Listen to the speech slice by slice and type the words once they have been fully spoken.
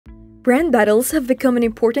Brand battles have become an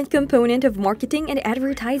important component of marketing and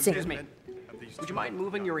advertising. Excuse me. Would you mind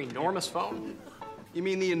moving your enormous phone? You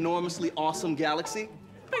mean the enormously awesome Galaxy?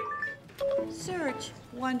 Search,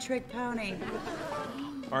 one-trick pony.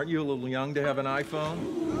 Aren't you a little young to have an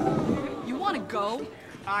iPhone? You want to go?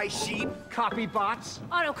 iSheet, copy bots.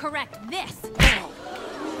 Autocorrect this.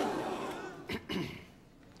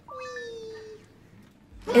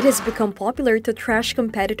 It has become popular to trash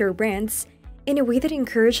competitor brands in a way that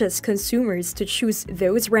encourages consumers to choose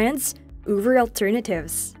those brands over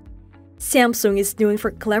alternatives. Samsung is known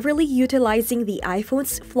for cleverly utilizing the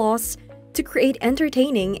iPhone's flaws to create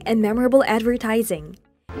entertaining and memorable advertising.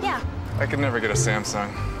 Yeah. I could never get a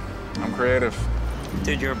Samsung. I'm creative.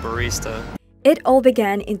 Dude, you're a barista. It all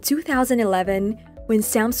began in 2011 when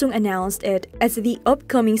Samsung announced it as the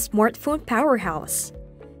upcoming smartphone powerhouse.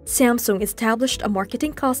 Samsung established a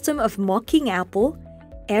marketing custom of mocking Apple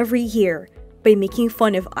every year by making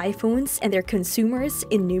fun of iPhones and their consumers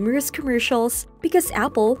in numerous commercials because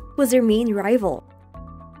Apple was their main rival.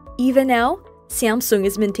 Even now, Samsung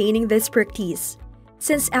is maintaining this practice.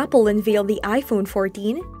 Since Apple unveiled the iPhone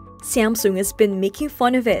 14, Samsung has been making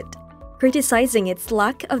fun of it, criticizing its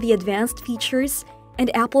lack of the advanced features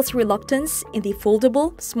and Apple's reluctance in the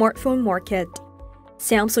foldable smartphone market.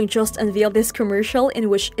 Samsung just unveiled this commercial in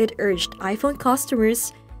which it urged iPhone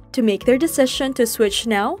customers to make their decision to switch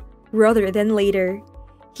now rather than later.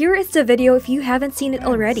 Here is the video if you haven't seen it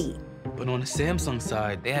already. But on the Samsung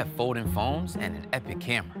side, they have folding phones and an epic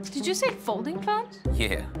camera. Did you say folding phones?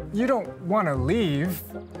 Yeah. You don't want to leave.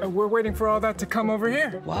 We're waiting for all that to come over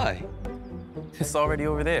here. Why? It's already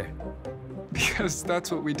over there. Because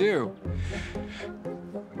that's what we do.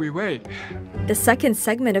 We wait. The second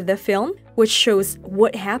segment of the film, which shows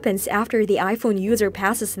what happens after the iPhone user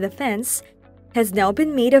passes the fence, has now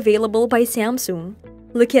been made available by Samsung.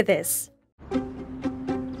 Look at this.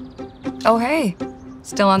 Oh hey,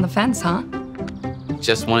 still on the fence, huh?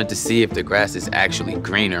 Just wanted to see if the grass is actually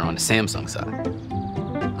greener on the Samsung side.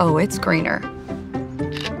 Oh, it's greener.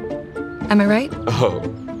 Am I right? Oh,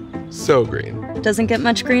 so green. Doesn't get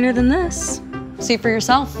much greener than this. See for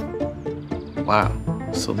yourself. Wow,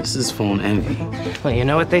 so this is phone envy. Well, you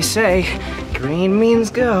know what they say. Green means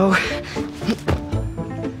go.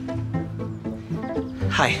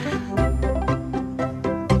 Hi.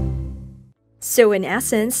 So in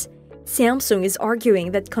essence, Samsung is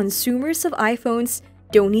arguing that consumers of iPhones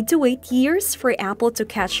don't need to wait years for Apple to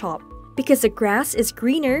catch up because the grass is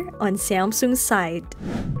greener on Samsung's side.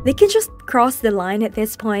 They can just cross the line at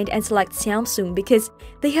this point and select Samsung because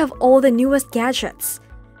they have all the newest gadgets,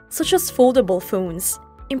 such as foldable phones,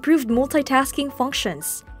 improved multitasking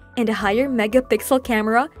functions, and a higher megapixel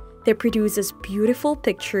camera that produces beautiful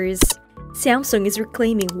pictures. Samsung is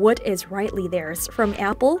reclaiming what is rightly theirs from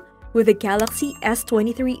Apple with the Galaxy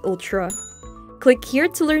S23 Ultra. Click here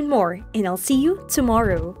to learn more, and I'll see you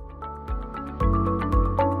tomorrow.